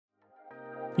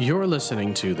You're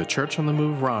listening to the Church on the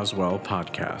Move Roswell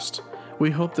podcast.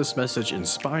 We hope this message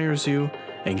inspires you,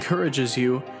 encourages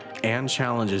you, and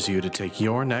challenges you to take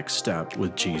your next step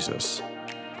with Jesus.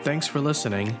 Thanks for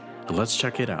listening, and let's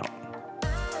check it out.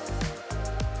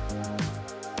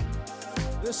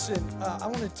 Listen, I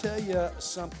want to tell you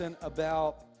something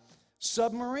about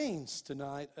submarines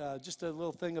tonight. Just a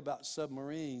little thing about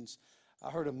submarines. I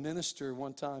heard a minister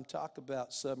one time talk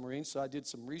about submarines, so I did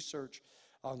some research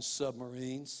on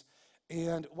submarines.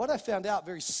 And what I found out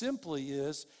very simply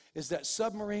is that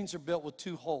submarines are built with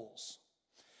two hulls.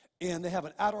 And they have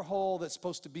an outer hull that's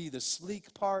supposed to be the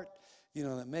sleek part,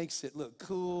 that makes it look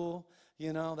cool.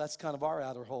 That's kind of our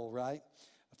outer hull, right?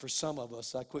 For some of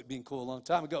us. I quit being cool a long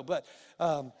time ago, but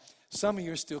some of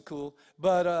you are still cool.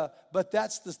 But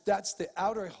that's the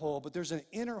outer hull, but there's an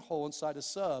inner hull inside a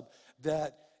sub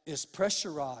that is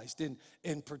pressurized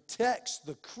and protects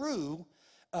the crew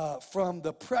from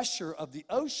the pressure of the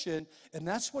ocean, and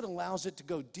that's what allows it to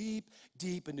go deep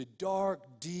into dark,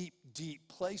 deep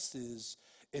places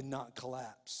and not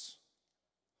collapse.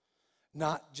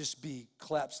 Not just be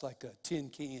collapsed like a tin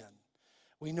can.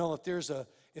 We know if there's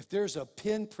a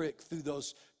pinprick through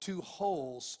those two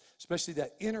holes, especially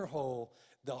that inner hole,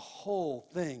 the whole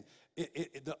thing,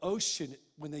 the ocean,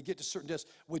 when they get to certain depths,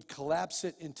 would collapse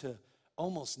it into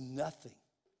almost nothing.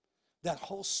 That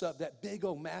whole sub, that big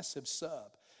old massive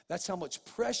sub, that's how much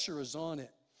pressure is on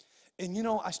it. And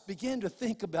I began to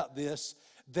think about this,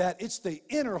 that it's the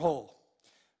inner hole,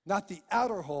 not the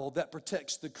outer hole, that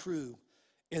protects the crew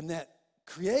and that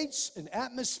creates an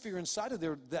atmosphere inside of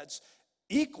there that's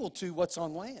equal to what's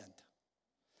on land.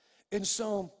 And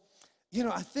so,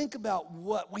 I think about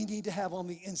what we need to have on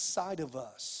the inside of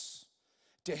us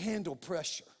to handle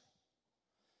pressure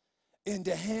and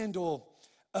to handle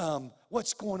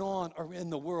what's going on in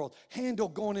the world, handle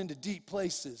going into deep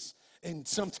places and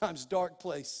sometimes dark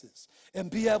places,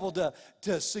 and be able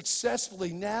to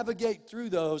successfully navigate through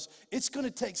those. It's going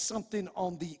to take something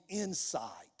on the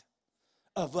inside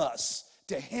of us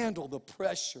to handle the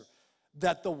pressure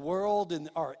that the world and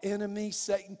our enemy,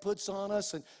 Satan, puts on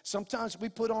us, and sometimes we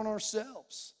put on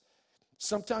ourselves.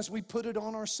 Sometimes we put it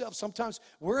on ourselves. Sometimes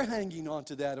we're hanging on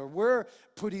to that, or we're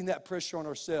putting that pressure on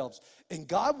ourselves. And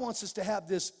God wants us to have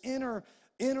this inner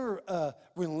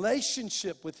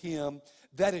relationship with Him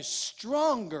that is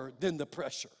stronger than the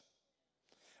pressure.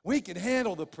 We can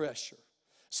handle the pressure.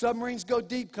 Submarines go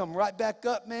deep, come right back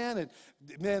up, man, and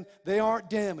man, they aren't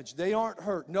damaged. They aren't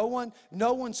hurt. No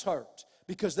one's hurt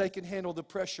because they can handle the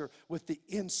pressure with the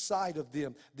inside of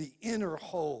them, the inner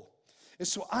hole. And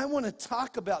so I want to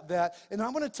talk about that, and I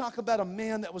want to talk about a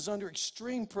man that was under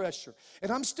extreme pressure.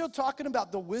 And I'm still talking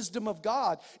about the wisdom of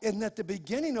God, and that the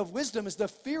beginning of wisdom is the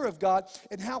fear of God,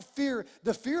 and how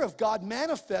the fear of God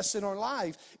manifests in our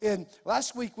life. And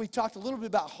last week we talked a little bit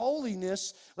about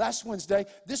holiness, last Wednesday.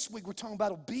 This week we're talking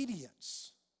about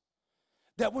obedience.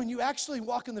 That when you actually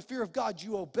walk in the fear of God,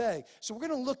 you obey. So we're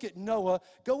going to look at Noah.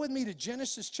 Go with me to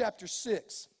Genesis chapter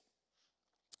 6.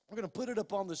 We're going to put it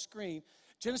up on the screen.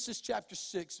 Genesis chapter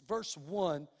 6, verse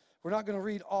 1. We're not going to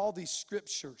read all these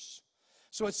scriptures.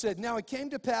 So it said, "Now it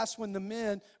came to pass when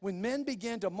men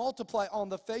began to multiply on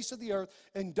the face of the earth,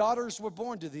 and daughters were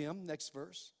born to them," next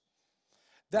verse,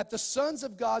 "that the sons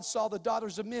of God saw the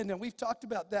daughters of men," and we've talked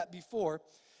about that before,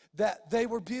 "that they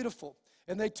were beautiful,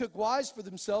 and they took wives for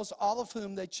themselves, all of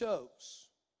whom they chose."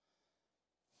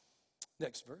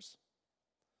 Next verse.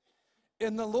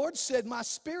 "And the Lord said, My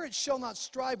spirit shall not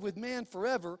strive with man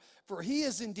forever, for he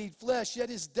is indeed flesh, yet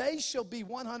his days shall be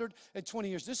 120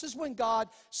 years. This is when God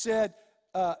said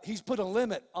He's put a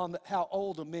limit on how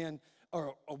old a man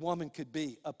or a woman could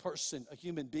be, a person, a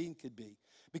human being could be.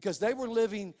 Because they were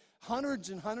living hundreds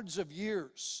and hundreds of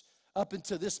years up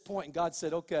until this point, and God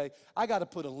said, okay, I got to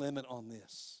put a limit on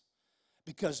this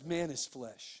because man is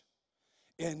flesh.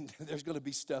 And there's going to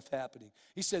be stuff happening.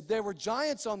 He said, there were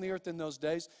giants on the earth in those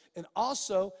days, and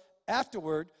also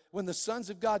afterward, when the sons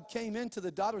of God came into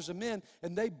the daughters of men,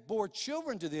 and they bore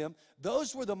children to them,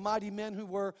 those were the mighty men who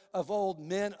were of old,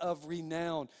 men of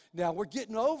renown. Now, we're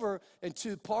getting over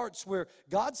into parts where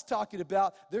God's talking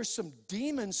about there's some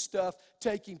demon stuff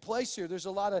taking place here. There's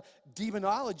a lot of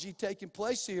demonology taking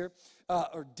place here,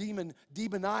 or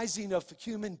demonizing of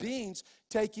human beings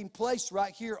taking place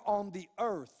right here on the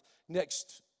earth.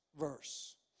 Next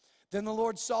verse. "Then the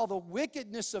Lord saw the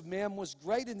wickedness of man was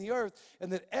great in the earth,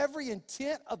 and that every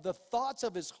intent of the thoughts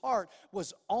of his heart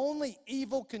was only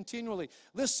evil continually."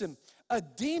 Listen, a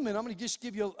demon, I'm going to just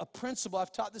give you a principle.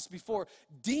 I've taught this before.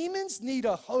 Demons need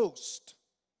a host.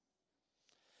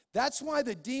 That's why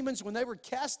the demons, when they were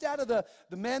cast out of the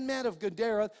man of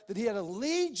Gadara, that he had a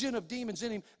legion of demons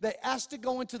in him, they asked to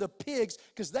go into the pigs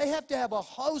because they have to have a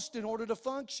host in order to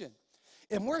function.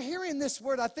 And we're hearing this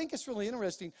word, I think it's really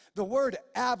interesting, the word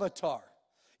avatar.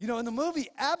 You know, in the movie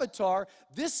Avatar,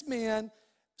 this man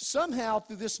somehow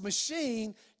through this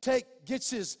machine gets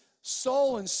his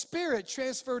soul and spirit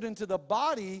transferred into the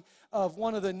body of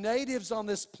one of the natives on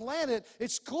this planet.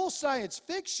 It's cool science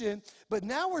fiction, but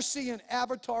now we're seeing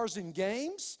avatars in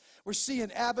games. We're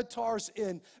seeing avatars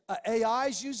in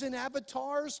AIs using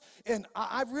avatars. And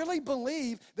I really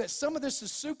believe that some of this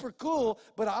is super cool,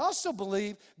 but I also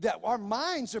believe that our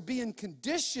minds are being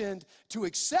conditioned to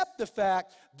accept the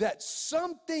fact that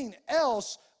something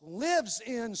else lives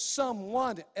in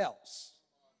someone else.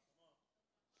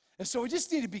 And so we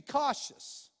just need to be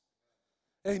cautious.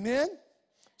 Amen?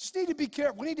 Just need to be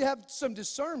careful. We need to have some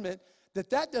discernment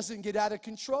that doesn't get out of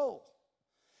control.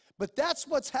 But that's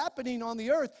what's happening on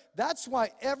the earth. That's why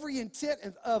every intent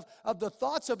of the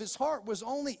thoughts of his heart was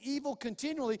only evil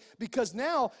continually, because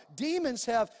now demons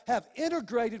have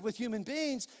integrated with human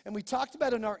beings. And we talked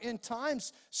about in our End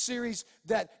Times series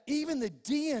that even the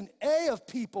DNA of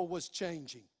people was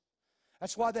changing.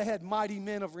 That's why they had mighty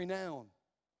men of renown.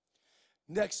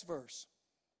 Next verse.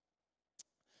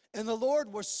 And the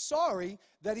Lord was sorry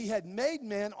that he had made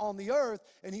man on the earth,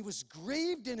 and he was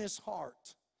grieved in his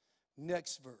heart.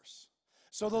 Next verse.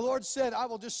 So the Lord said, I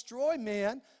will destroy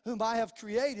man whom I have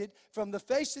created from the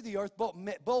face of the earth,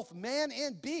 both man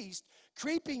and beast,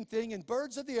 creeping thing and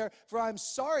birds of the air, for I am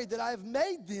sorry that I have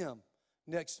made them.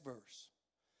 Next verse.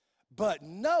 But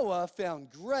Noah found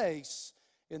grace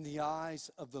in the eyes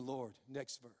of the Lord.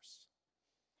 Next verse.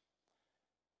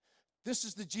 This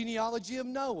is the genealogy of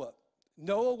Noah.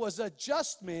 Noah was a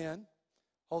just man.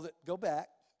 Hold it, go back.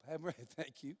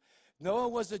 Thank you. Noah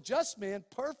was a just man,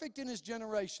 perfect in his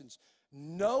generations.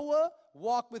 Noah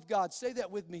walked with God. Say that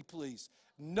with me, please.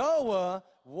 Noah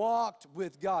walked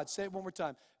with God. Say it one more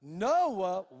time.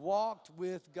 Noah walked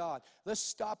with God. Let's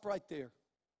stop right there.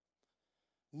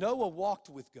 Noah walked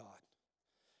with God.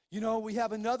 You know, we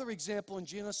have another example in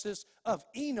Genesis of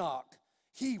Enoch.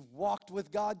 He walked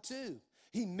with God too.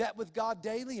 He met with God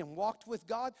daily and walked with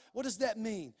God. What does that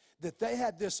mean? That they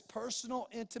had this personal,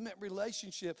 intimate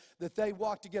relationship, that they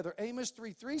walked together. Amos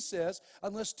 3:3 says,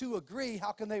 unless two agree,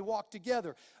 how can they walk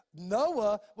together?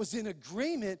 Noah was in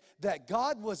agreement that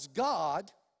God was God,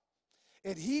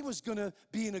 and he was going to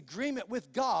be in agreement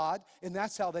with God, and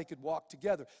that's how they could walk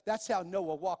together. That's how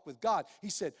Noah walked with God. He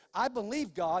said, I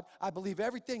believe God. I believe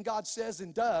everything God says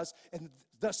and does, and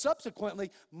subsequently,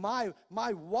 my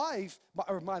life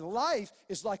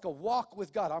is like a walk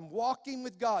with God. I'm walking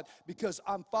with God because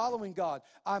I'm following God.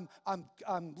 I'm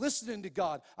listening to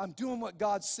God. I'm doing what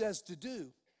God says to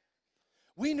do.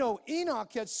 We know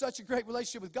Enoch had such a great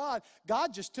relationship with God.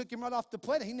 God just took him right off the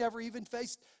planet. He never even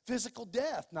faced physical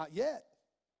death, not yet.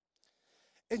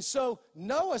 And so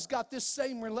Noah's got this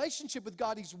same relationship with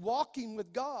God. He's walking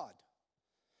with God.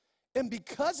 And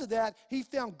because of that, he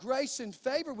found grace and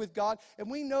favor with God. And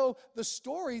we know the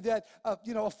story that,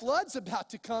 a flood's about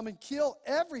to come and kill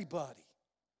everybody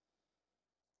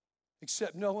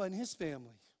except Noah and his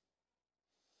family.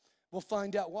 We'll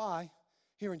find out why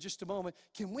here in just a moment.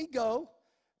 Can we go,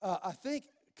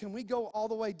 can we go all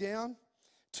the way down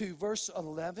to verse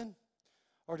 11?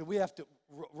 Or do we have to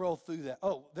roll through that?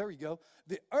 Oh, there we go.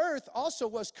 The earth also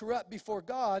was corrupt before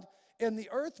God, and the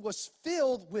earth was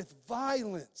filled with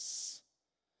violence.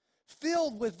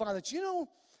 Filled with violence. You know,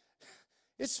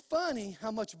 it's funny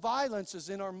how much violence is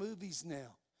in our movies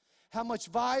now. How much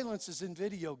violence is in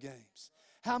video games.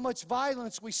 How much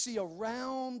violence we see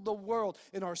around the world,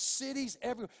 in our cities,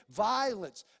 everywhere.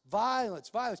 Violence, violence,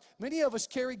 violence. Many of us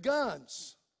carry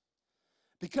guns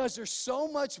because there's so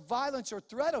much violence or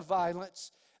threat of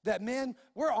violence that, man,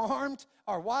 we're armed.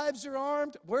 Our wives are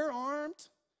armed. We're armed.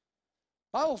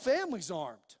 My whole family's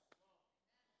armed.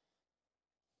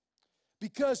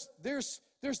 Because there's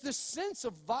this sense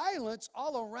of violence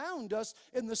all around us,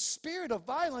 and the spirit of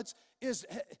violence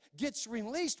gets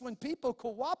released when people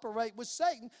cooperate with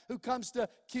Satan, who comes to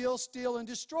kill, steal, and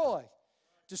destroy,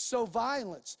 to sow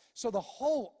violence. So the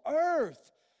whole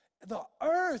earth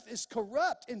is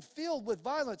corrupt and filled with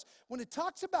violence. When it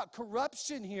talks about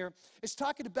corruption here, it's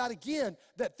talking about, again,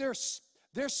 that their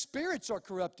spirits are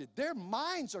corrupted. Their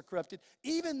minds are corrupted.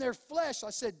 Even their flesh, I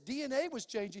said DNA was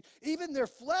changing. Even their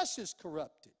flesh is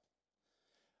corrupted.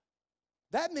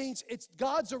 That means it's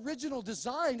God's original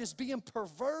design is being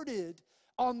perverted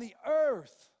on the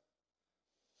earth.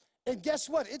 And guess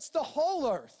what? It's the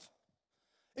whole earth,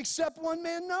 except one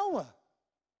man, Noah.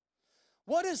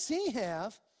 What does he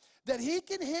have that he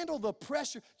can handle the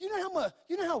pressure. You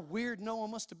know how weird Noah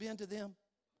must have been to them?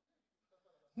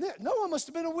 Noah must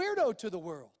have been a weirdo to the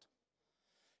world.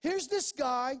 Here's this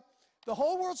guy, the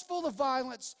whole world's full of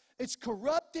violence. It's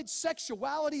corrupted.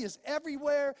 Sexuality is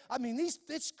everywhere. I mean,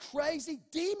 it's crazy.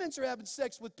 Demons are having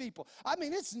sex with people. I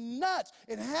mean, it's nuts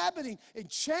and happening and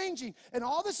changing. And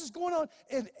all this is going on.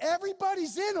 And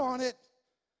everybody's in on it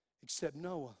except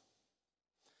Noah.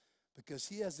 Because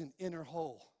he has an inner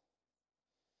hole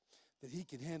that he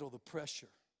can handle the pressure.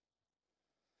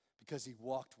 Because he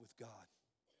walked with God.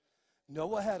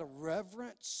 Noah had a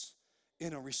reverence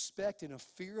and a respect and a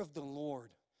fear of the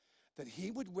Lord, that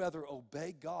he would rather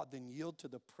obey God than yield to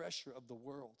the pressure of the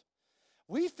world.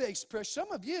 We face pressure.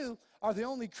 Some of you are the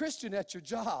only Christian at your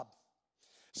job.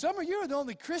 Some of you are the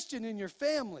only Christian in your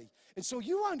family. And so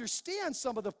you understand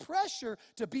some of the pressure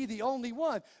to be the only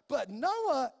one. But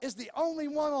Noah is the only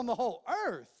one on the whole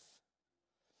earth.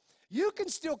 You can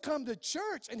still come to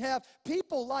church and have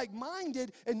people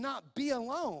like-minded and not be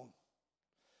alone.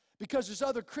 Because there's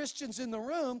other Christians in the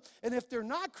room, and if they're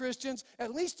not Christians,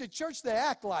 at least at church they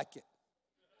act like it.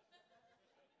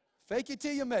 Fake it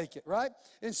till you make it, right?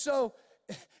 And so,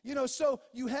 so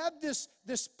you have this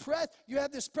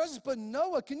presence. But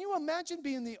Noah, can you imagine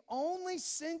being the only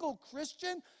single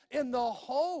Christian in the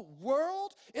whole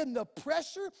world, in the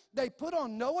pressure they put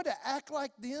on Noah to act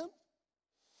like them?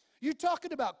 You're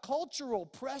talking about cultural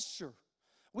pressure.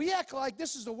 We act like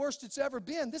this is the worst it's ever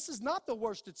been. This is not the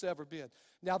worst it's ever been.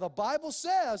 Now, the Bible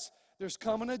says there's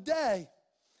coming a day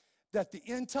that the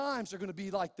end times are going to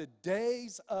be like the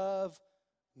days of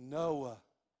Noah.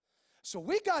 So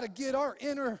we got to get our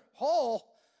inner whole.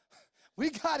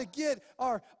 We got to get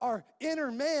our inner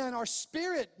man, our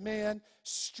spirit man,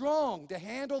 strong to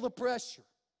handle the pressure.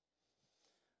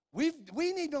 We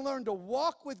need to learn to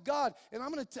walk with God. And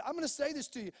I'm going to say this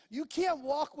to you. You can't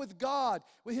walk with God,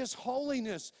 with His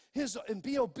holiness, and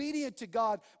be obedient to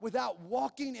God without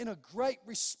walking in a great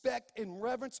respect and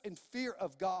reverence and fear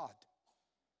of God.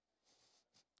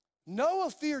 Noah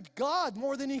feared God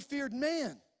more than he feared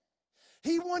man.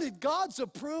 He wanted God's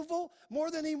approval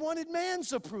more than he wanted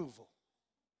man's approval.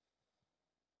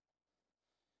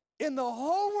 And the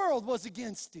whole world was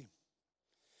against him.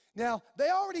 Now, they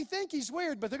already think he's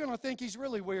weird, but they're going to think he's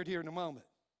really weird here in a moment.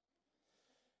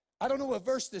 I don't know what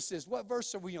verse this is. What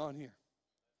verse are we on here?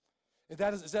 Is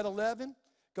that 11?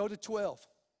 Go to 12.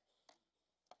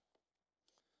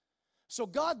 So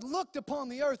God looked upon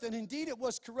the earth, and indeed it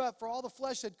was corrupt, for all the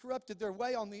flesh had corrupted their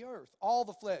way on the earth. All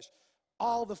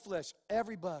the flesh,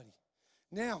 everybody.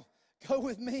 Now, go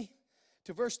with me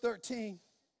to verse 13.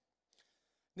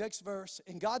 Next verse.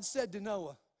 And God said to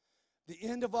Noah, the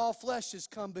end of all flesh has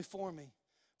come before me,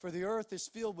 for the earth is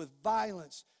filled with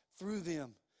violence through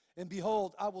them. And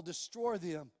behold, I will destroy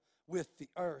them with the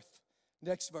earth.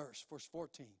 Next verse, verse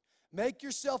 14. Make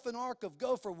yourself an ark of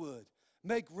gopher wood.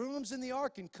 Make rooms in the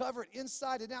ark and cover it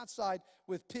inside and outside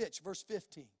with pitch. Verse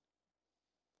 15.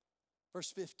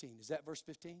 Verse 15. Is that verse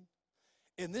 15?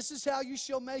 And this is how you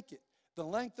shall make it. The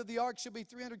length of the ark shall be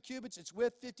 300 cubits, its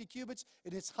width 50 cubits,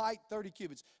 and its height 30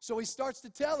 cubits. So he starts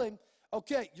to tell him,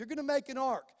 okay, you're going to make an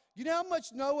ark. You know how much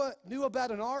Noah knew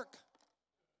about an ark?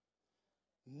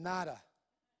 Nada.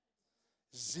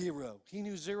 Zero. He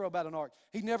knew zero about an ark.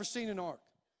 He'd never seen an ark.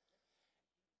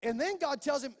 And then God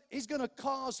tells him he's going to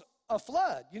cause a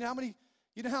flood. You know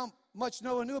how much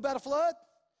Noah knew about a flood?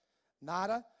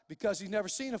 Nada, because he's never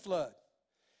seen a flood.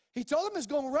 He told him it's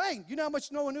going to rain. You know how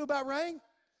much Noah knew about rain?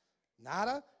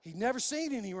 Nada. He'd never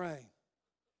seen any rain.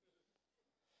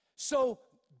 So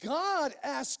God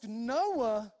asked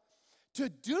Noah to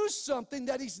do something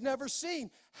that he's never seen.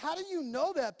 How do you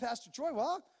know that, Pastor Troy?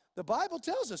 Well, the Bible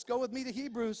tells us. Go with me to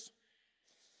Hebrews.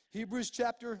 Hebrews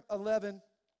chapter 11.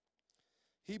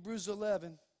 Hebrews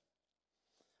 11,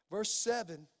 verse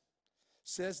 7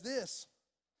 says this.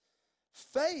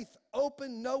 Faith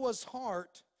opened Noah's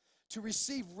heart to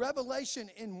receive revelation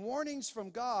and warnings from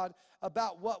God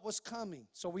about what was coming.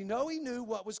 So we know he knew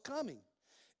what was coming.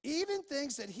 Even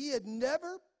things that he had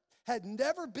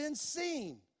never been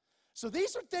seen. So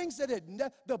these are things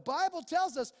that the Bible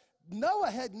tells us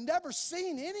Noah had never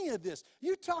seen any of this.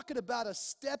 You're talking about a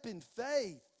step in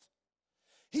faith.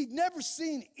 He'd never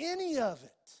seen any of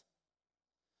it.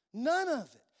 None of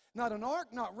it. Not an ark,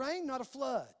 not rain, not a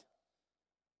flood.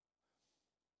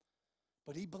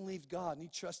 But he believed God and he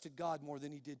trusted God more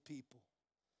than he did people.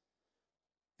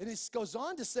 And it goes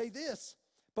on to say this,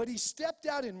 but he stepped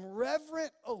out in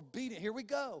reverent obedience. Here we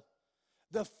go.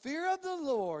 The fear of the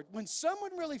Lord, when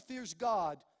someone really fears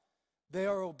God, they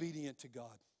are obedient to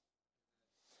God.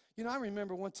 You know, I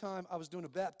remember one time I was doing a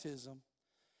baptism,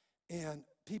 and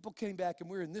people came back, and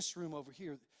we were in this room over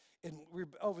here. And we're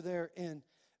over there, and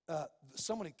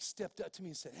someone had stepped up to me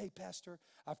and said, hey, Pastor,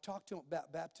 I've talked to him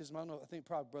about baptism. I don't know, I think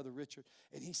probably Brother Richard.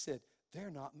 And he said,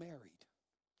 they're not married.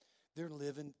 They're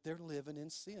living in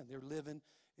sin. They're living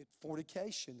in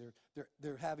fornication.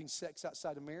 They're having sex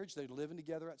outside of marriage. They're living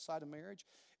together outside of marriage.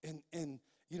 And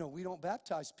you know, we don't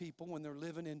baptize people when they're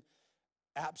living in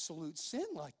absolute sin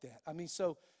like that. I mean,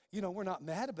 so, you know, we're not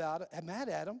mad about it, mad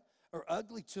at them or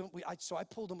ugly to them. So I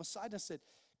pulled them aside and I said,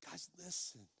 guys,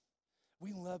 listen,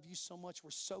 we love you so much.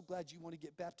 We're so glad you want to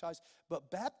get baptized.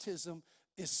 But baptism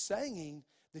is saying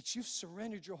that you've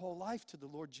surrendered your whole life to the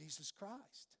Lord Jesus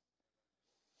Christ.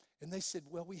 And they said,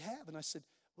 well, we have. And I said,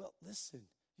 well, listen,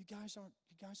 you guys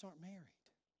aren't married.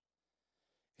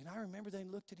 And I remember they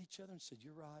looked at each other and said,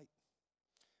 you're right.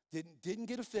 Didn't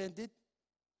get offended.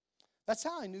 That's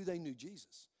how I knew they knew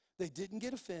Jesus. They didn't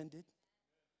get offended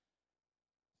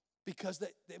because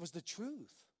it was the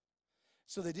truth.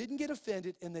 So they didn't get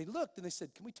offended, and they looked and they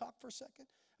said, can we talk for a second?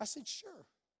 I said, sure.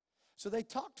 So they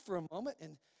talked for a moment,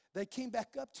 and they came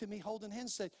back up to me holding hands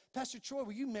and said, Pastor Troy,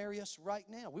 will you marry us right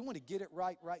now? We want to get it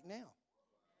right now.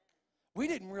 We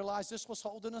didn't realize this was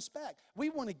holding us back. We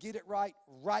want to get it right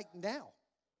now.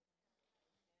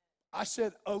 I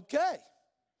said, okay.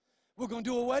 We're going to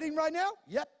do a wedding right now?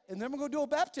 Yep. And then we're going to do a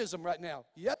baptism right now?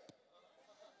 Yep.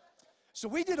 So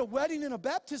we did a wedding and a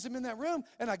baptism in that room,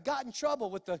 and I got in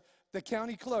trouble with the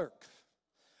county clerk.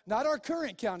 Not our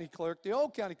current county clerk, the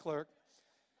old county clerk.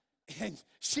 And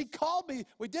she called me.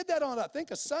 We did that on, I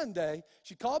think, a Sunday.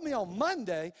 She called me on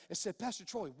Monday and said, Pastor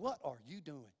Troy, what are you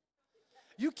doing?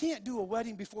 You can't do a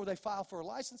wedding before they file for a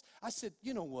license. I said,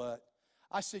 you know what?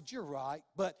 I said, you're right,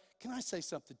 but can I say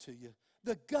something to you?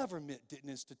 The government didn't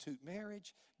institute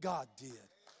marriage. God did.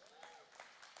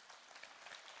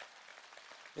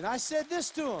 And I said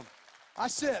this to him. I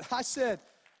said,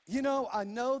 you know, I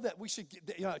know that we should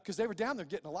get, you know, because they were down there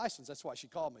getting a license. That's why she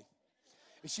called me.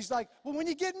 And she's like, well, when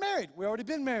you get married? We already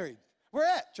been married. Where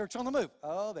at? Church on the Move.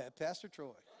 Oh, that Pastor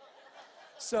Troy.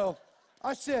 So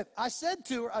I said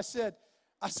to her, I said,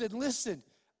 listen,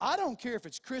 I don't care if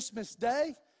it's Christmas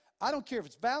Day. I don't care if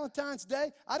it's Valentine's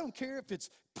Day. I don't care if it's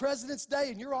President's Day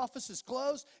and your office is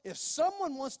closed. If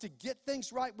someone wants to get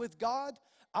things right with God,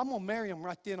 I'm going to marry them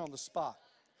right then on the spot.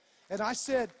 And I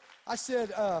said,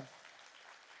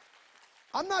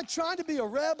 I'm not trying to be a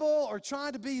rebel or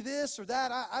trying to be this or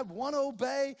that. I want to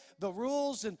obey the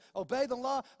rules and obey the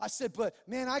law. I said, but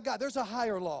man, there's a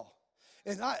higher law.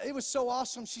 And it was so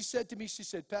awesome. She said to me,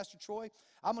 Pastor Troy,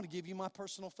 I'm going to give you my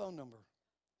personal phone number.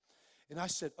 And I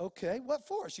said, okay, what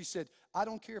for? She said, I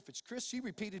don't care if it's Christmas. She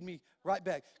repeated me right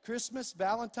back. Christmas,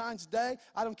 Valentine's Day,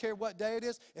 I don't care what day it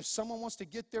is. If someone wants to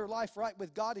get their life right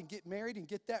with God and get married and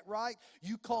get that right,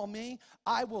 you call me.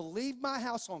 I will leave my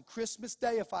house on Christmas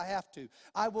Day if I have to.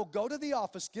 I will go to the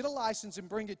office, get a license, and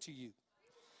bring it to you.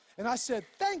 And I said,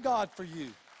 thank God for you.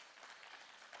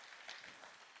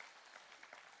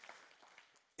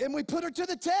 And we put her to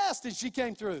the test, and she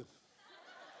came through.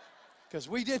 Because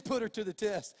we did put her to the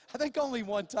test. I think only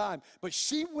one time. But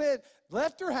she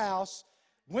left her house,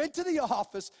 went to the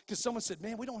office, because someone said,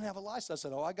 man, we don't have a license. I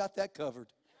said, oh, I got that covered.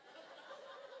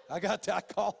 I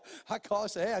called, and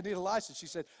said, hey, I need a license. She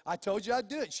said, I told you I'd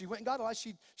do it. She went and got a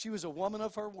license. She was a woman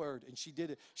of her word, and she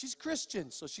did it. She's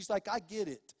Christian, so she's like, I get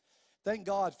it. Thank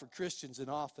God for Christians in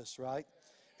office, right?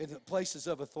 In places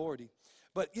of authority.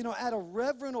 But, you know, out of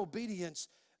reverent obedience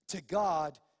to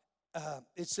God,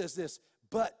 it says this,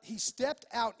 but he stepped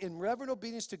out in reverent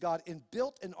obedience to God and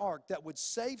built an ark that would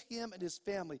save him and his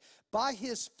family. By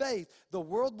his faith, the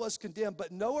world was condemned,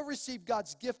 but Noah received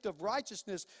God's gift of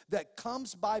righteousness that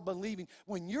comes by believing.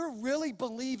 When you're really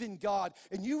believing God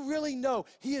and you really know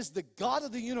he is the God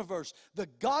of the universe, the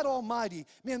God Almighty,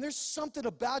 man, there's something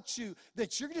about you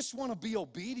that you just want to be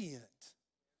obedient.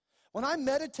 When I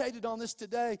meditated on this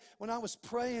today, when I was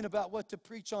praying about what to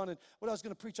preach on and what I was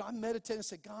going to preach on, I meditated and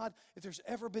said, God, if there's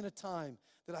ever been a time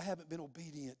that I haven't been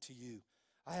obedient to you,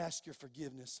 I ask your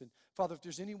forgiveness. And Father, if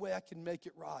there's any way I can make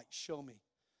it right, show me.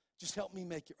 Just help me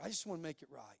make it. I just want to make it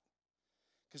right.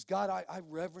 Because God, I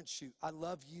reverence you. I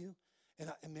love you. And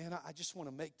man, I just want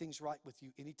to make things right with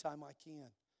you anytime I can.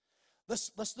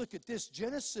 Let's look at this.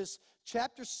 Genesis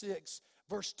chapter 6,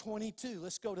 verse 22.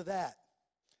 Let's go to that.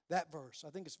 That verse,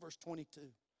 I think it's verse 22.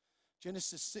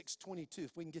 Genesis 6:22.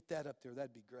 If we can get that up there,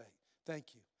 that'd be great.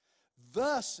 Thank you.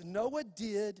 Thus Noah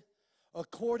did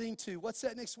according to, what's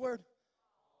that next word?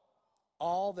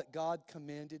 All that God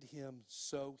commanded him,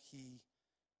 so he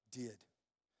did.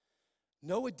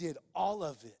 Noah did all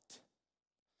of it.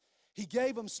 He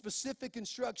gave them specific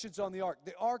instructions on the ark.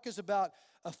 The ark is about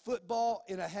a football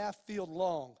and a half field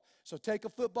long. So take a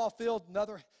football field,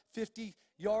 another 50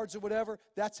 yards or whatever.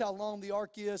 That's how long the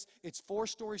ark is. It's 4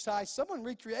 stories high. Someone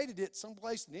recreated it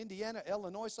someplace in Indiana,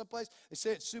 Illinois, someplace. They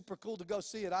say it's super cool to go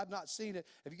see it. I've not seen it.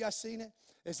 Have you guys seen it?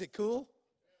 Is it cool?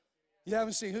 You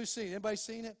haven't seen it? Who's seen it? Anybody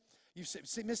seen it? You've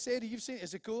seen, Miss Sandy, you've seen it?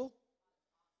 Is it cool?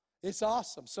 It's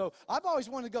awesome. So I've always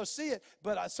wanted to go see it,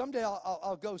 but someday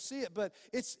I'll go see it. But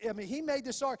he made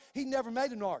this ark. He never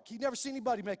made an ark. He never seen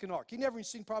anybody make an ark. He never even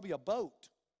seen probably a boat.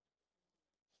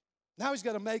 Now he's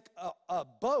got to make a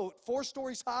boat 4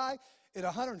 stories high and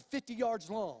 150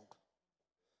 yards long.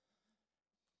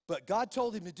 But God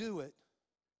told him to do it,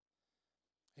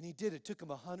 and he did it. It took him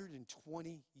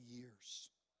 120 years.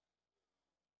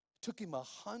 It took him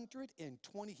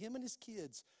 120, him and his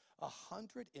kids,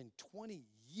 120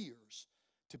 years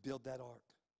to build that ark.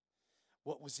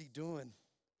 What was he doing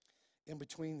in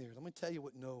between there? Let me tell you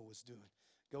what Noah was doing.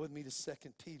 Go with me to 2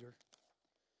 Peter.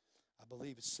 I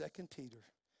believe it's 2 Peter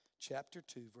chapter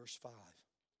 2, verse 5.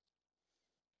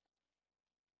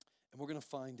 And we're going to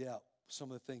find out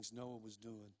some of the things Noah was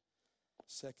doing.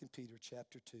 2 Peter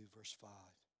chapter 2, verse 5.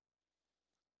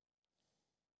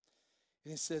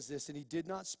 And it says this, and he did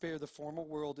not spare the former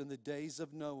world in the days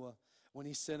of Noah when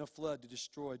he sent a flood to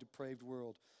destroy a depraved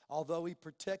world. Although he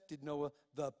protected Noah,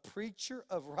 the preacher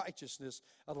of righteousness,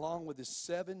 along with his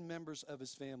 7 members of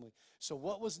his family. So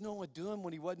what was Noah doing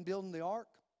when he wasn't building the ark?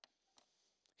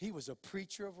 He was a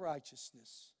preacher of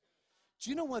righteousness.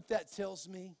 Do you know what that tells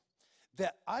me?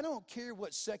 That I don't care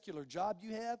what secular job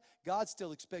you have, God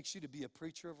still expects you to be a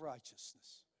preacher of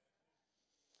righteousness.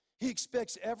 He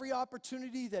expects every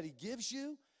opportunity that he gives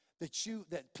you,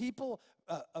 that people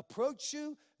approach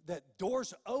you, that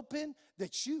doors open,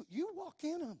 that you walk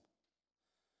in them.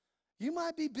 You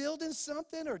might be building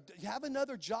something or have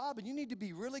another job, and you need to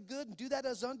be really good and do that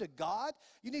as unto God.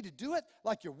 You need to do it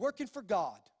like you're working for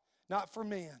God, not for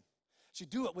man. So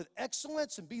do it with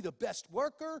excellence and be the best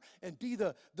worker and be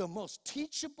the most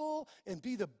teachable and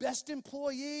be the best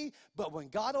employee. But when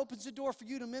God opens the door for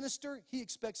you to minister, he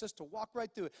expects us to walk right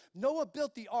through it. Noah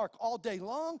built the ark all day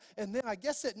long, and then I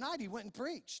guess at night he went and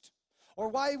preached. Or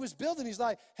while he was building, he's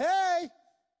like, hey,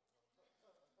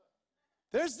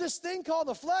 there's this thing called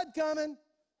the flood coming,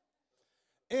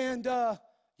 and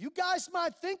you guys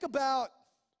might think about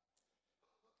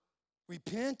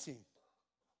repenting.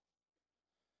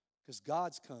 Because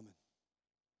God's coming.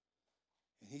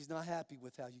 And he's not happy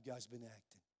with how you guys been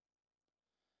acting.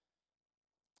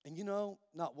 And you know,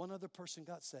 not one other person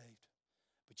got saved.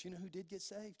 But you know who did get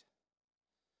saved?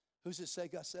 Who's it say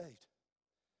got saved?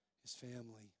 His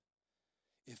family.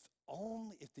 If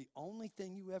the only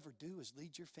thing you ever do is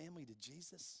lead your family to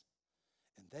Jesus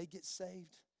and they get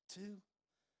saved too,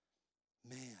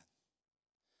 man,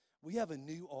 we have a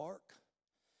new ark.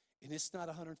 And it's not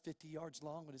 150 yards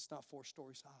long, and it's not 4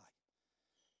 stories high.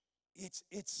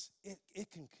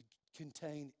 It can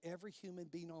contain every human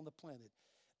being on the planet.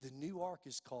 The new ark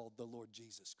is called the Lord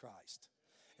Jesus Christ.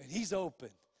 And he's open.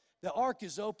 The ark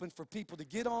is open for people to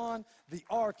get on the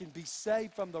ark and be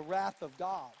saved from the wrath of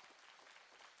God.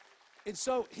 And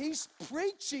so he's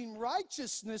preaching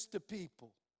righteousness to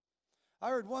people. I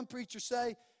heard one preacher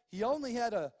say he only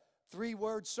had a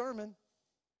 3-word sermon.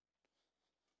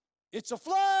 It's a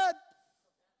flood.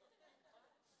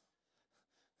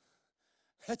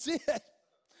 That's it.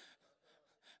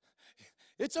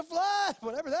 It's a flood.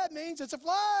 Whatever that means, it's a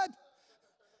flood.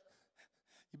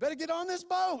 You better get on this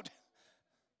boat.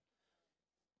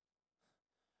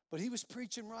 But he was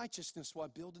preaching righteousness while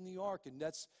building the ark, and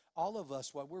that's all of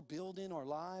us while we're building our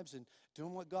lives and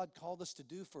doing what God called us to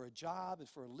do for a job and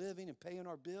for a living and paying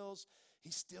our bills.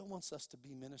 He still wants us to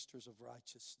be ministers of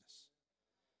righteousness.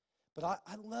 But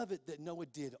I love it that Noah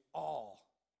did all.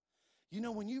 You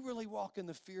know, when you really walk in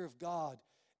the fear of God,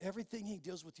 everything he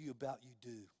deals with you about, you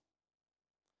do.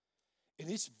 And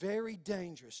it's very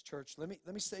dangerous, church. Let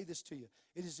me say this to you.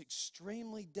 It is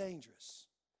extremely dangerous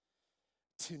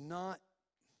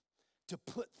to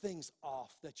put things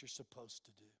off that you're supposed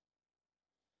to do.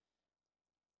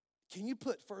 Can you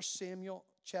put 1 Samuel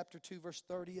chapter 2, verse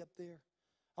 30 up there?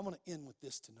 I'm going to end with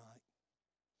this tonight.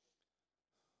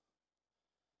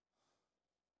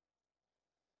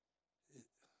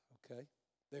 Okay,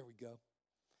 there we go.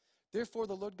 Therefore,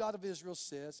 the Lord God of Israel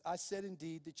says, I said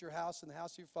indeed that your house and the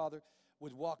house of your father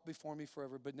would walk before me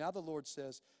forever. But now the Lord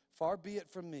says, far be it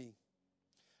from me.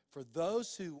 For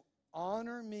those who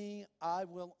honor me, I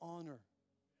will honor.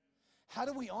 How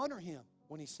do we honor him?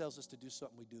 When he tells us to do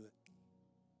something, we do it.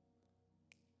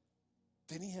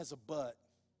 Then he has a but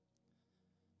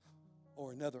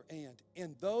or another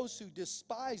and those who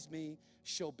despise me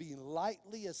shall be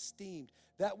lightly esteemed.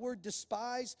 That word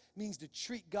despise means to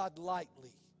treat God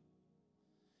lightly.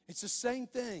 It's the same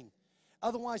thing.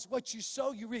 Otherwise, what you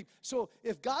sow, you reap. So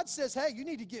if God says, hey, you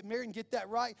need to get married and get that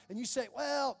right, and you say,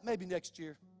 well, maybe next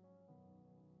year.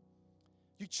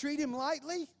 You treat him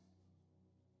lightly,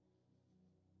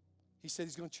 he said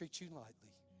he's going to treat you lightly.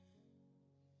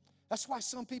 That's why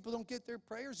some people don't get their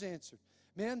prayers answered.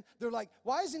 Man, they're like,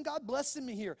 why isn't God blessing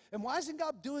me here? And why isn't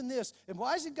God doing this? And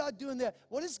why isn't God doing that?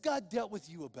 What has God dealt with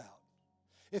you about?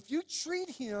 If you treat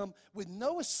him with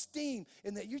no esteem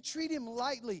and that you treat him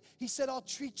lightly, he said, I'll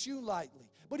treat you lightly.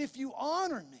 But if you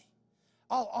honor me,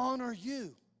 I'll honor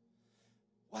you.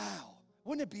 Wow.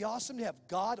 Wouldn't it be awesome to have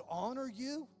God honor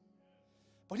you?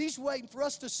 But he's waiting for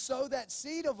us to sow that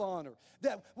seed of honor.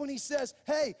 That when he says,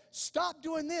 hey, stop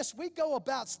doing this, we go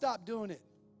about stop doing it.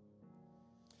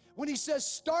 When he says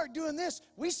start doing this,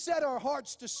 we set our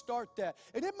hearts to start that.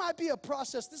 And it might be a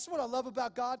process. This is what I love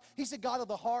about God. He's a God of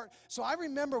the heart. So I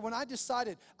remember when I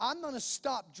decided I'm going to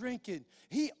stop drinking,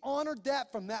 he honored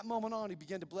that from that moment on. He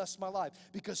began to bless my life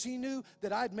because he knew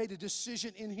that I had made a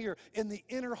decision in here, in the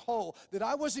inner hole, that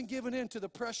I wasn't giving in to the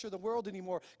pressure of the world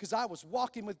anymore because I was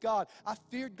walking with God. I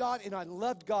feared God and I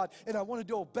loved God and I wanted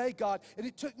to obey God. And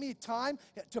it took me time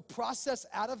to process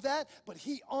out of that, but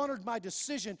he honored my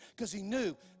decision because he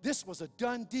knew this was a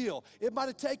done deal. It might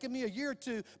have taken me a year or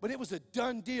two, but it was a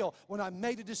done deal when I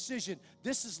made a decision.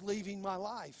 This is leaving my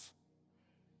life.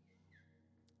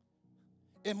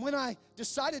 And when I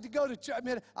decided to go to church,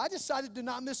 I decided to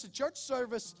not miss a church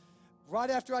service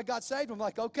right after I got saved. I'm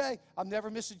like, okay, I'm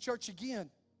never missing church again.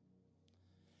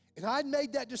 And I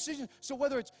made that decision. So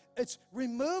whether it's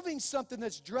removing something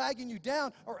that's dragging you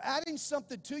down or adding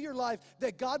something to your life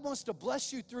that God wants to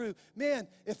bless you through, man,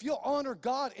 if you'll honor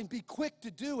God and be quick to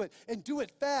do it and do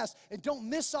it fast and don't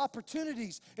miss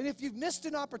opportunities. And if you've missed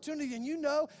an opportunity and you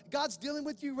know God's dealing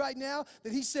with you right now,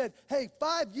 that he said, hey,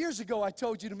 5 years ago I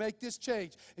told you to make this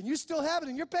change. And you still have it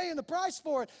and you're paying the price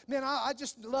for it. Man, I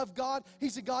just love God.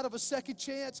 He's a God of a second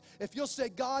chance. If you'll say,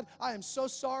 God, I am so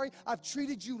sorry. I've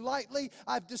treated you lightly.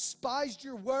 I've despised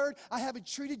your word. I haven't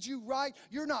treated you right.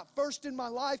 You're not first in my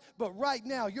life, but right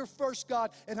now you're first, God,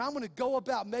 and I'm going to go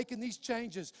about making these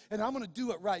changes, and I'm going to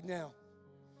do it right now.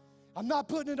 I'm not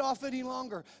putting it off any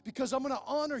longer because I'm going to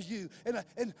honor you.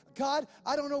 And God,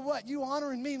 I don't know what you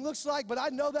honoring me looks like, but I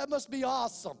know that must be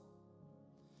awesome.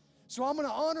 So I'm going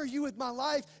to honor you with my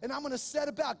life, and I'm going to set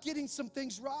about getting some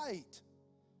things right.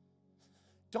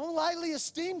 Don't lightly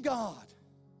esteem God.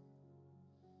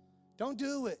 Don't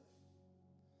do it.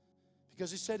 Because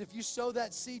he said, if you sow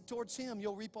that seed towards him,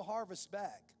 you'll reap a harvest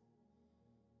back.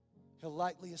 He'll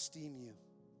lightly esteem you.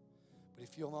 But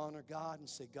if you'll honor God and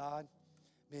say, God,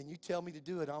 man, you tell me to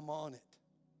do it, I'm on it.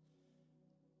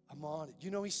 I'm on it.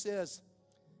 You know, he says,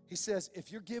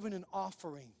 if you're giving an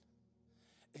offering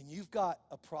and you've got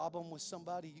a problem with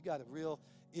somebody, you got a real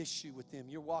issue with them,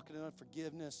 you're walking in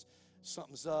unforgiveness,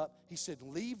 something's up, he said,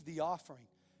 leave the offering.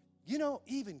 You know,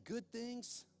 even good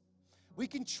things, we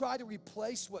can try to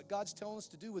replace what God's telling us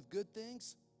to do with good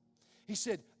things. He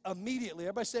said, immediately.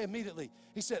 Everybody say immediately.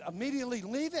 He said, immediately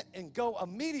leave it and go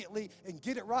immediately and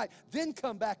get it right. Then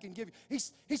come back and give you.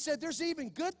 He said, there's even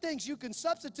good things you can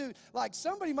substitute. Like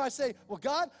somebody might say, well,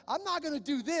 God, I'm not going to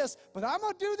do this, but I'm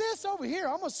going to do this over here.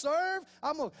 I'm going to serve.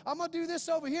 I'm going to do this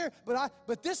over here,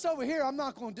 but this over here I'm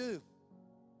not going to do.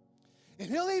 And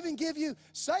he'll even give you,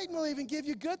 Satan will even give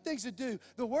you good things to do.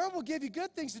 The world will give you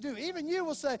good things to do. Even you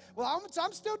will say, well,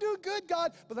 I'm still doing good,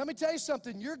 God. But let me tell you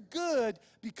something. Your good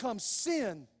becomes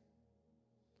sin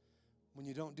when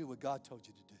you don't do what God told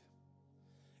you to do.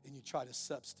 And you try to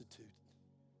substitute.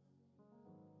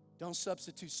 Don't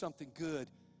substitute something good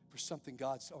for something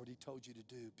God's already told you to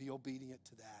do. Be obedient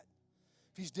to that.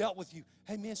 If he's dealt with you,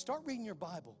 hey, man, start reading your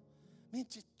Bible. Man,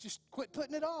 just quit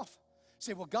putting it off.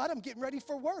 Say, well, God, I'm getting ready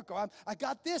for work. Or I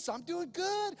got this. I'm doing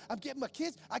good. I'm getting my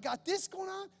kids. I got this going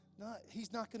on. No,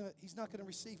 he's not gonna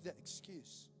receive that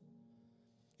excuse.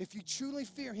 If you truly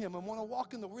fear him and want to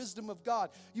walk in the wisdom of God,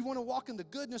 you want to walk in the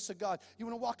goodness of God, you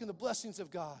want to walk in the blessings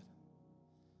of God,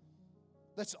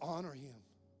 let's honor him.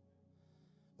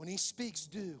 When he speaks,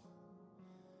 do.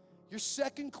 Your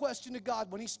second question to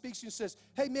God when he speaks to you and says,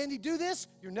 hey, Mandy, do this,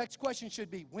 your next question should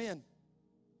be, when?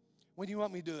 When do you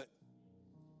want me to do it?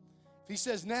 If he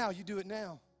says now, you do it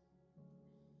now.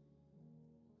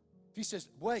 If he says,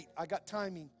 wait, I got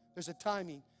timing, there's a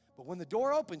timing. But when the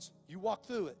door opens, you walk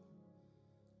through it.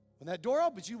 When that door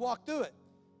opens, you walk through it.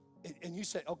 And you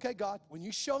say, okay, God, when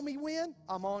you show me when,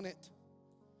 I'm on it.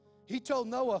 He told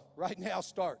Noah, right now,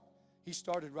 start. He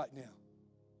started right now.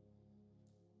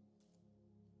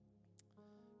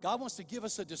 God wants to give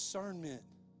us a discernment,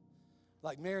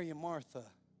 like Mary and Martha,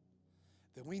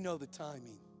 that we know the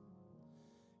timing.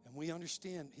 And we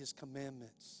understand his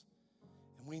commandments.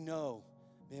 And we know,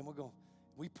 man,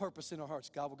 we purpose in our hearts,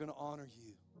 God, we're going to honor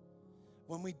you.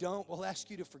 When we don't, we'll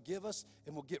ask you to forgive us,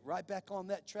 and we'll get right back on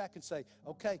that track and say,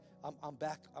 okay, I'm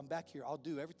back here. I'll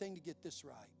do everything to get this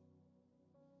right.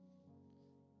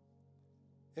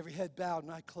 Every head bowed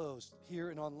and eye closed, here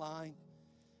and online.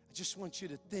 I just want you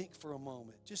to think for a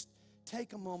moment. Just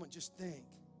take a moment, just think.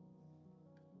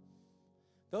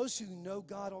 Those who know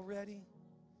God already,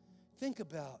 think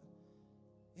about,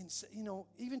 and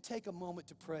even take a moment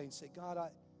to pray and say, God,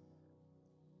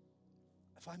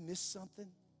 if I missed something,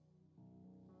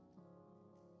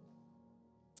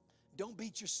 don't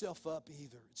beat yourself up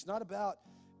either. It's not about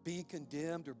being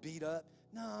condemned or beat up.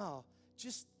 No,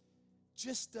 just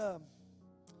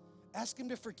ask Him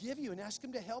to forgive you and ask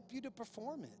Him to help you to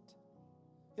perform it.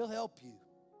 He'll help you.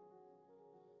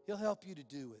 He'll help you to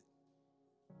do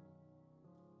it.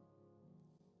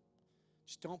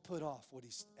 Just don't put off what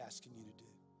He's asking you to do,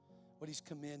 what He's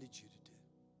commanded you to do.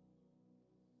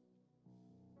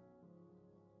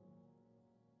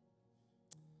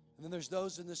 And then there's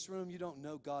those in this room, you don't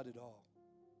know God at all.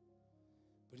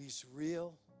 But He's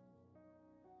real.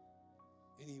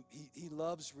 And He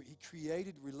loves, He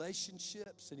created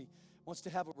relationships, and He wants to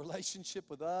have a relationship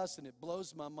with us. And it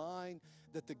blows my mind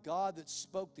that the God that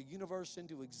spoke the universe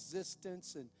into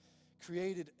existence and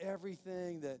created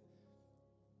everything, that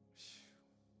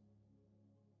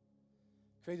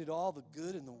created all the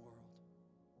good in the world,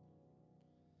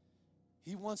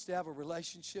 He wants to have a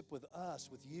relationship with us,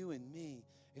 with you and me.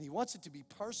 And He wants it to be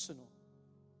personal.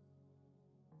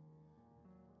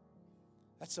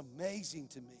 That's amazing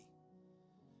to me.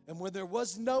 And when there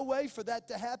was no way for that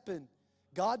to happen,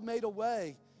 God made a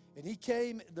way. And He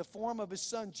came in the form of His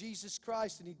Son, Jesus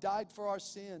Christ, and He died for our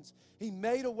sins. He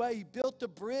made a way. He built a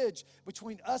bridge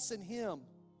between us and Him.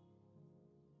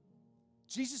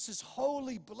 Jesus'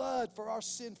 holy blood for our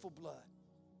sinful blood.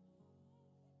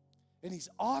 And He's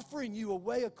offering you a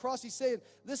way across. He's saying,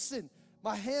 listen,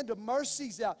 my hand of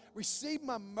mercy's out. Receive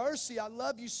my mercy. I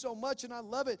love you so much, and I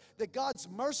love it that God's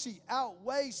mercy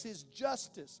outweighs His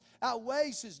justice,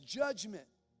 outweighs His judgment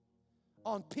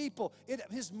on people.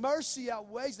 His mercy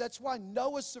outweighs. That's why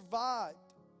Noah survived,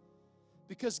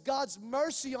 because God's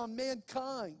mercy on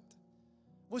mankind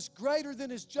was greater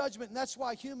than His judgment, and that's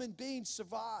why human beings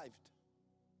survived.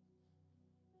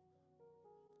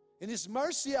 And His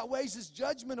mercy outweighs His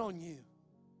judgment on you.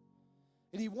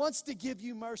 And He wants to give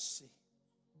you mercy.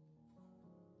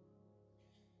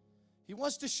 He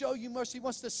wants to show you mercy. He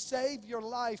wants to save your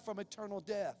life from eternal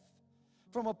death,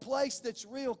 from a place that's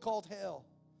real called hell.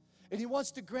 And He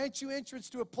wants to grant you entrance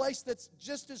to a place that's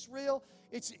just as real,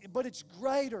 but it's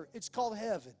greater. It's called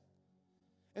heaven.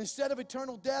 And instead of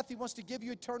eternal death, He wants to give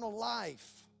you eternal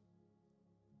life.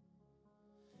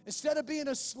 Instead of being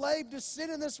a slave to sin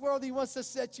in this world, He wants to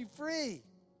set you free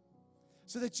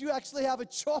so that you actually have a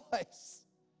choice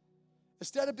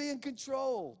instead of being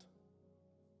controlled.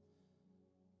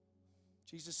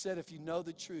 Jesus said, if you know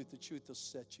the truth will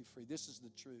set you free. This is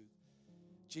the truth.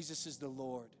 Jesus is the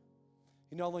Lord.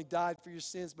 He not only died for your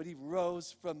sins, but He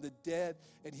rose from the dead,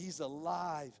 and He's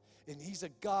alive. And He's a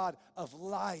God of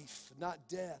life, not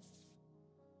death.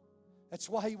 That's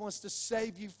why He wants to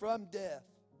save you from death.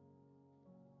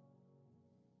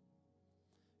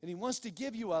 And He wants to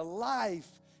give you a life.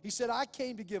 He said, I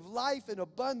came to give life and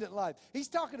abundant life. He's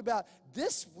talking about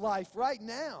this life right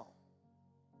now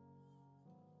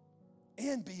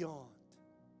and beyond.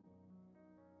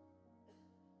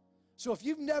 So if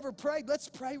you've never prayed, let's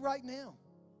pray right now.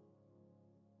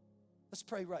 Let's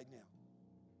pray right now.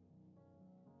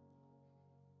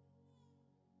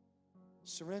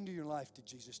 Surrender your life to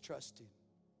Jesus. Trust Him.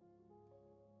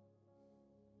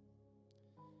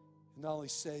 He'll not only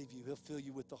save you, He'll fill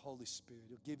you with the Holy Spirit.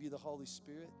 He'll give you the Holy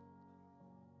Spirit.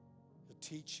 He'll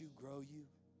teach you, grow you,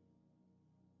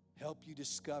 help you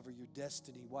discover your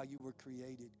destiny, why you were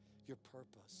created, your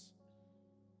purpose.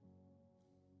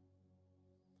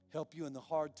 Help you in the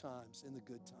hard times, in the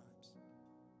good times.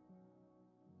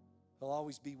 He'll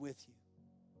always be with you.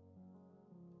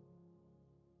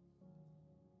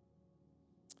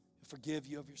 He'll forgive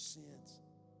you of your sins.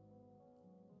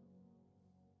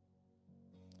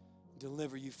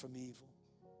 Deliver you from evil.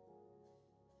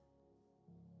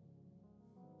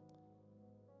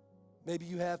 Maybe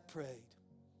you have prayed.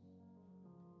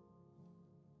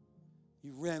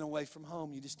 You ran away from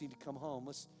home. You just need to come home.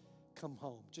 Let's come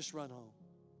home. Just run home.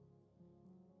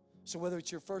 So whether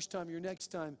it's your first time or your next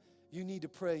time, you need to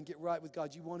pray and get right with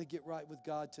God. You want to get right with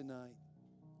God tonight.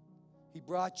 He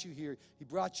brought you here. He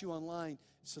brought you online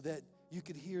so that you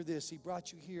could hear this. He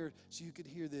brought you here so you could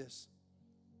hear this.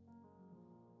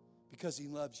 Because He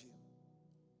loves you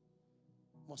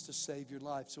wants to save your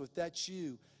life. So if that's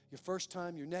you, your first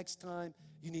time, your next time,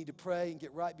 you need to pray and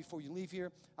get right before you leave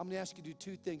here, I'm going to ask you to do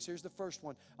two things. Here's the first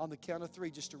one. On the count of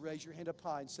three, just to raise your hand up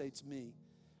high and say, it's me.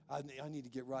 I need to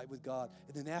get right with God.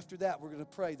 And then after that, we're going to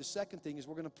pray. The second thing is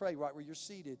we're going to pray right where you're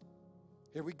seated.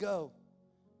 Here we go.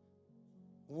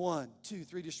 1, 2,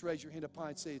 3, just raise your hand up high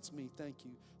and say, it's me. Thank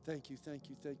you. Thank you, thank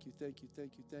you, thank you, thank you,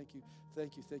 thank you, thank you,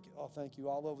 thank you, thank you. Oh, thank you.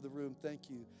 All over the room. Thank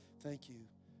you, thank you,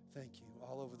 thank you.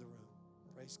 All over the room.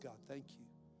 Praise God. Thank you.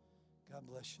 God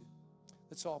bless you.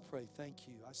 Let's all pray. Thank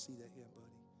you. I see that hand, buddy.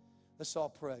 Let's all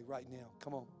pray right now.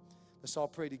 Come on. Let's all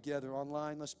pray together.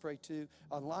 Online, let's pray too.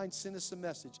 Online, send us a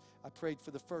message. I prayed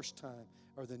for the first time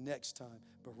or the next time.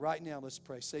 But right now, let's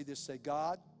pray. Say this. Say,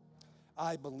 God,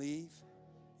 I believe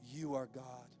you are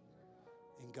God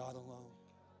and God alone.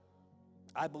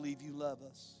 I believe you love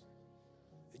us.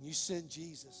 And you sent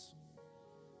Jesus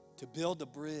to build a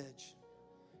bridge,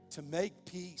 to make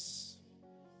peace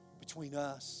between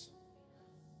us,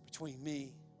 between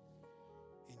me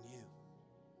and you.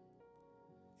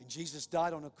 And Jesus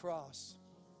died on a cross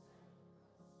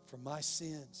for my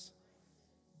sins.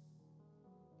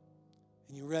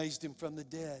 And you raised him from the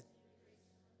dead.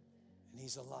 And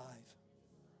he's alive.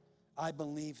 I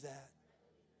believe that.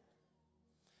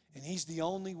 And he's the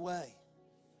only way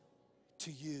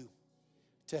to you,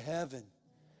 to heaven,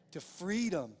 to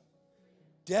freedom,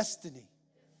 destiny,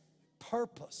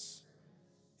 purpose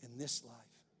in this life.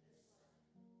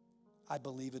 I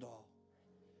believe it all.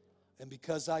 And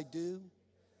because I do,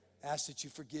 ask that you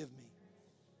forgive me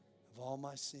of all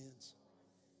my sins.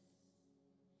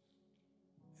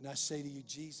 And I say to you,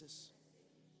 Jesus,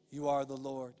 you are the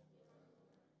Lord,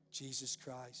 Jesus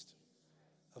Christ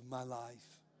of my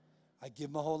life. I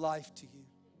give my whole life to you.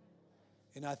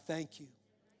 And I thank you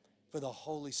for the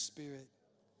Holy Spirit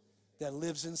that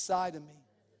lives inside of me,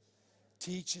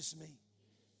 teaches me,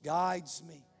 guides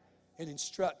me, and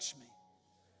instructs me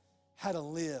how to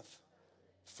live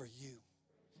for you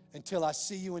until I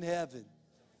see you in heaven.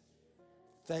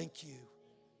 Thank you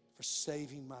for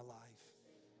saving my life.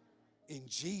 In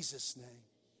Jesus' name,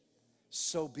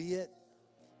 so be it.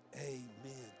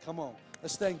 Amen. Come on.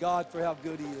 Let's thank God for how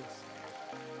good he is.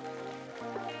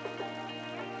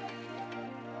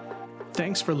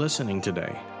 Thanks for listening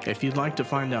today. If you'd like to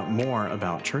find out more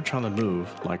about Church on the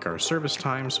Move, like our service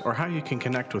times or how you can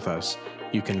connect with us,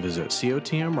 you can visit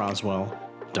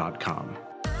cotmroswell.com.